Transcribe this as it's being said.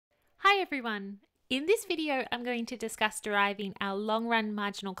Hi everyone! In this video I'm going to discuss deriving our long-run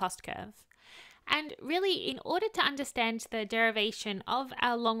marginal cost curve. And really, in order to understand the derivation of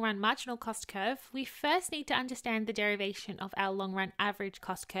our long-run marginal cost curve, we first need to understand the derivation of our long-run average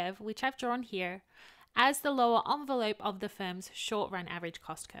cost curve, which I've drawn here, as the lower envelope of the firm's short-run average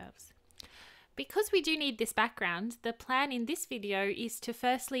cost curves. Because we do need this background, the plan in this video is to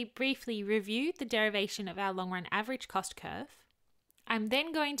firstly briefly review the derivation of our long-run average cost curve. I'm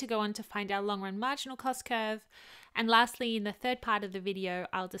then going to go on to find our long-run marginal cost curve, and lastly, in the third part of the video,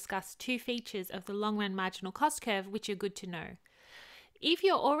 I'll discuss two features of the long-run marginal cost curve which are good to know. If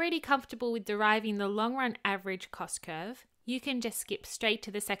you're already comfortable with deriving the long-run average cost curve, you can just skip straight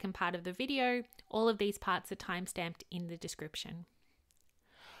to the second part of the video. All of these parts are timestamped in the description.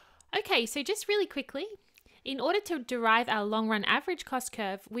 Okay, so just really quickly, in order to derive our long-run average cost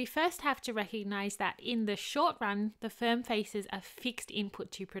curve, we first have to recognize that in the short run, the firm faces a fixed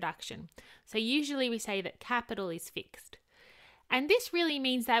input to production. So usually we say that capital is fixed. And this really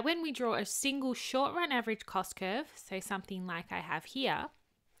means that when we draw a single short-run average cost curve, so something like I have here,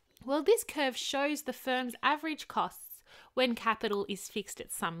 well, this curve shows the firm's average costs when capital is fixed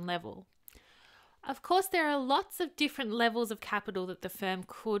at some level. Of course, there are lots of different levels of capital that the firm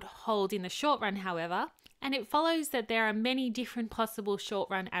could hold in the short run, however, and it follows that there are many different possible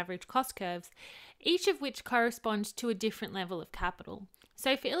short-run average cost curves, each of which corresponds to a different level of capital.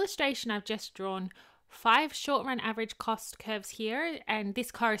 So for illustration, I've just drawn 5 short-run average cost curves here, and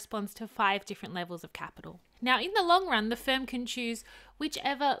this corresponds to 5 different levels of capital. Now, in the long run, the firm can choose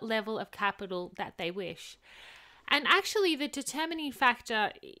whichever level of capital that they wish. And actually, the determining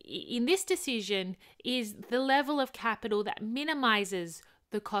factor in this decision is the level of capital that minimizes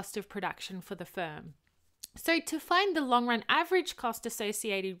the cost of production for the firm. So to find the long-run average cost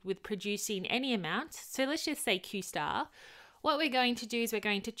associated with producing any amount, so let's just say Q star, what we're going to do is we're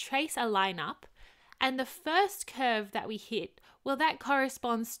going to trace a line up, and the first curve that we hit, well, that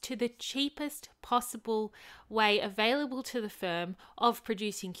corresponds to the cheapest possible way available to the firm of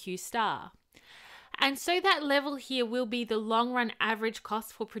producing Q star. And so that level here will be the long-run average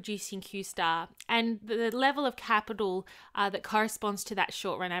cost for producing Q star, and the level of capital that corresponds to that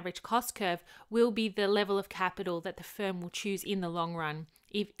short-run average cost curve will be the level of capital that the firm will choose in the long run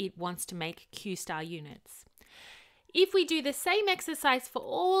if it wants to make Q star units. If we do the same exercise for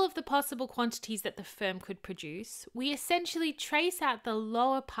all of the possible quantities that the firm could produce, we essentially trace out the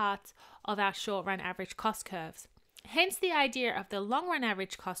lower parts of our short-run average cost curves. Hence the idea of the long-run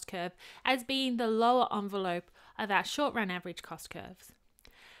average cost curve as being the lower envelope of our short-run average cost curves.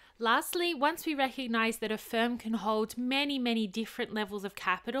 Lastly, once we recognize that a firm can hold many different levels of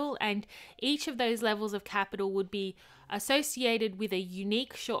capital, and each of those levels of capital would be associated with a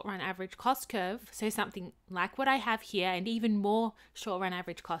unique short-run average cost curve, so something like what I have here and even more short-run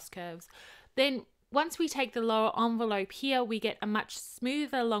average cost curves, then once we take the lower envelope here, we get a much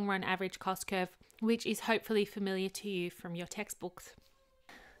smoother long-run average cost curve, which is hopefully familiar to you from your textbooks.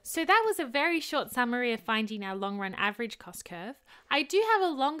 So that was a very short summary of finding our long-run average cost curve. I do have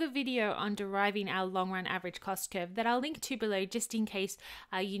a longer video on deriving our long-run average cost curve that I'll link to below just in case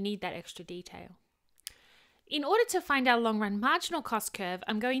you need that extra detail. In order to find our long-run marginal cost curve,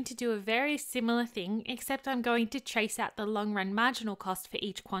 I'm going to do a very similar thing, except I'm going to trace out the long-run marginal cost for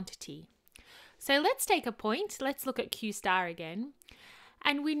each quantity. So let's take a point. Let's look at Q star again.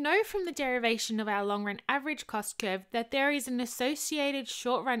 And we know from the derivation of our long-run average cost curve that there is an associated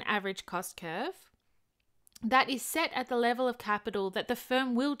short-run average cost curve that is set at the level of capital that the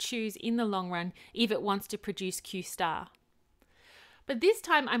firm will choose in the long run if it wants to produce Q star. But this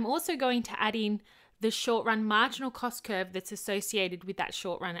time I'm also going to add in the short-run marginal cost curve that's associated with that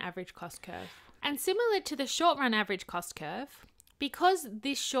short-run average cost curve. And similar to the short-run average cost curve, because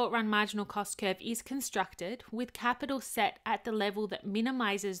this short-run marginal cost curve is constructed with capital set at the level that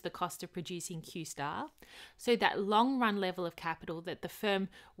minimizes the cost of producing Q star, so that long-run level of capital that the firm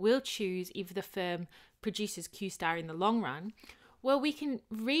will choose if the firm produces Q star in the long run, well, we can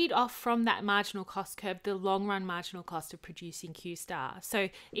read off from that marginal cost curve the long-run marginal cost of producing Q star. So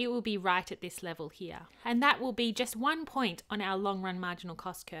it will be right at this level here. And that will be just 1 point on our long-run marginal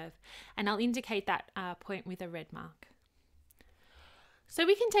cost curve. And I'll indicate that point with a red mark. So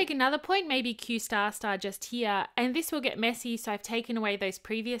we can take another point, maybe Q star just here, and this will get messy, so I've taken away those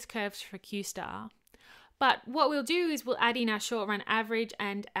previous curves for Q star. But what we'll do is we'll add in our short-run average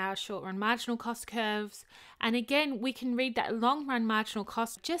and our short-run marginal cost curves, and again we can read that long-run marginal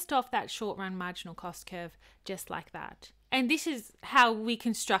cost just off that short-run marginal cost curve, just like that. And this is how we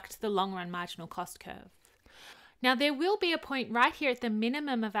construct the long-run marginal cost curve. Now there will be a point right here at the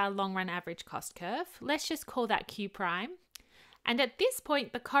minimum of our long-run average cost curve. Let's just call that Q prime. And at this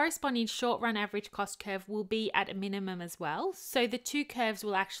point, the corresponding short run average cost curve will be at a minimum as well. So the two curves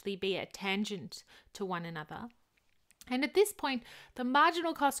will actually be at tangent to one another. And at this point, the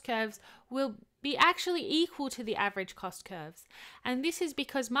marginal cost curves will be actually equal to the average cost curves. And this is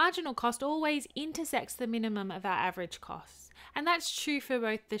because marginal cost always intersects the minimum of our average costs. And that's true for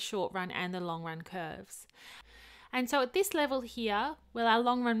both the short run and the long run curves. And so at this level here, well, our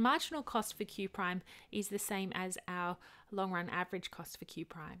long run marginal cost for Q prime is the same as our long run average cost for Q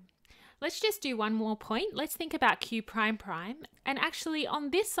prime. Let's just do one more point. Let's think about Q prime prime. And actually on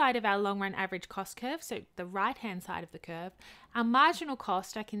this side of our long run average cost curve, so the right hand side of the curve, our marginal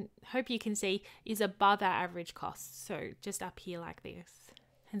cost, hope you can see, is above our average cost. So just up here like this.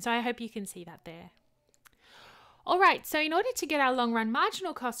 And so I hope you can see that there. All right, so in order to get our long run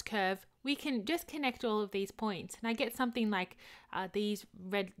marginal cost curve, we can just connect all of these points. And I get something like this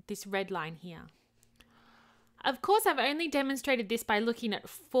red line here. Of course, I've only demonstrated this by looking at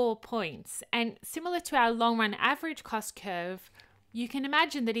 4 points. And similar to our long run average cost curve, you can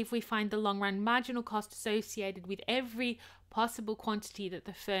imagine that if we find the long run marginal cost associated with every possible quantity that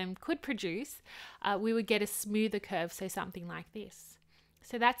the firm could produce, we would get a smoother curve, so something like this.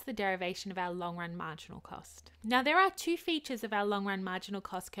 So that's the derivation of our long run marginal cost. Now there are 2 features of our long run marginal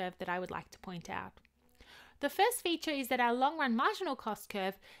cost curve that I would like to point out. The first feature is that our long run marginal cost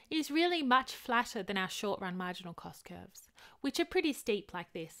curve is really much flatter than our short run marginal cost curves, which are pretty steep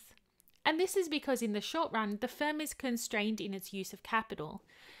like this. And this is because in the short run, the firm is constrained in its use of capital.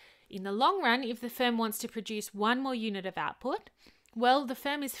 In the long run, if the firm wants to produce 1 more unit of output, well, the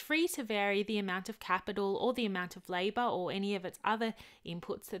firm is free to vary the amount of capital or the amount of labor or any of its other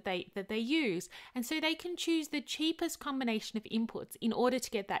inputs that they use. And so they can choose the cheapest combination of inputs in order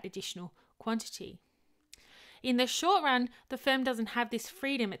to get that additional quantity. In the short run, the firm doesn't have this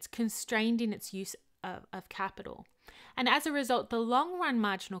freedom. It's constrained in its use of capital. And as a result, the long run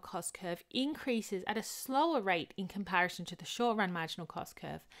marginal cost curve increases at a slower rate in comparison to the short run marginal cost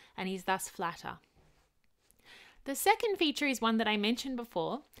curve and is thus flatter. The second feature is one that I mentioned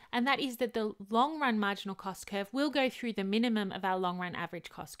before, and that is that the long run marginal cost curve will go through the minimum of our long run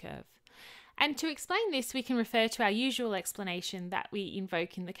average cost curve. And to explain this, we can refer to our usual explanation that we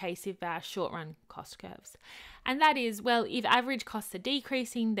invoke in the case of our short run cost curves. And that is, well, if average costs are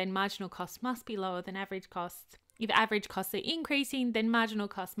decreasing, then marginal costs must be lower than average costs. If average costs are increasing, then marginal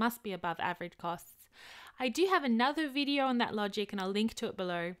costs must be above average costs. I do have another video on that logic, and I'll link to it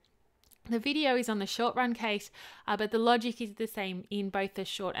below. The video is on the short run case, but the logic is the same in both the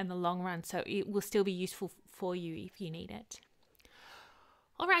short and the long run, so it will still be useful for you if you need it.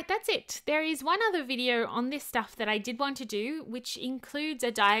 All right, that's it. There is one other video on this stuff that I did want to do, which includes a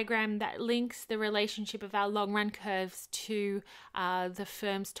diagram that links the relationship of our long run curves to the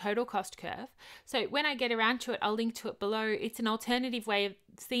firm's total cost curve. So when I get around to it, I'll link to it below. It's an alternative way of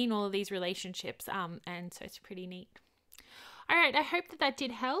seeing all of these relationships, and so it's pretty neat. All right, I hope that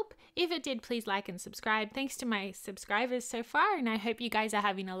did help. If it did, please like and subscribe. Thanks to my subscribers so far, and I hope you guys are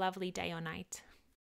having a lovely day or night.